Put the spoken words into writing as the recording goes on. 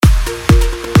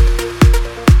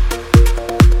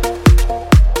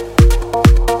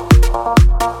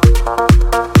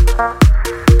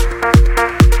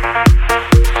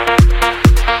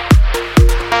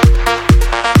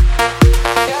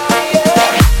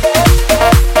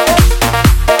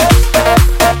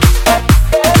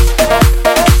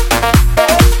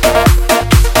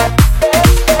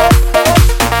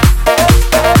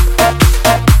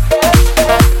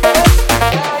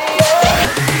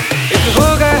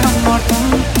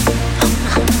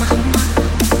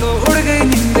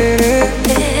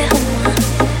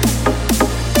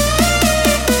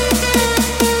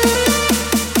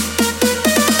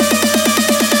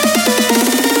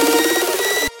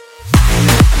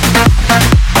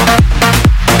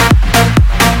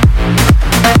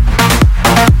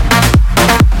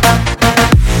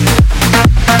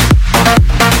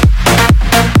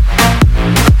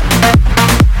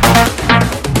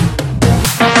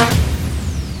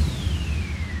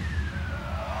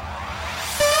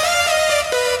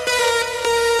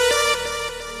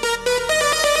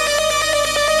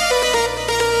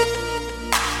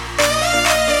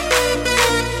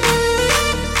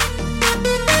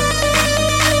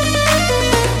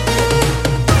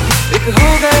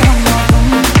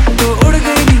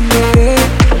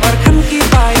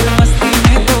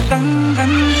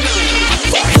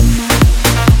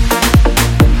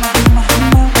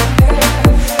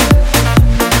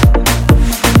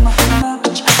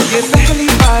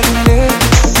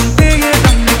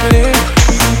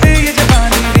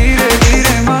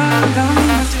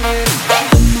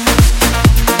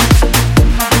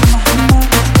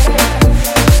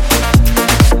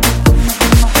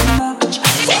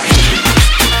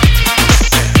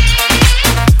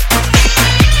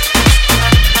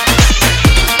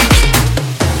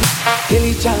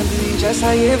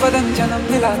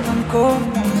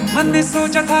हमने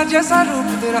सोचा था जैसा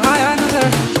रूप तेरा आया नजर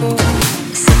को।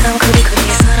 सताऊं खुदी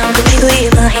खुदी सारा दुई दुई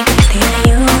बाहें करती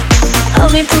रही हूँ,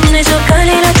 अभी तुमने जो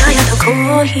गले लगाया तो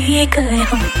खो ही गए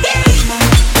हम।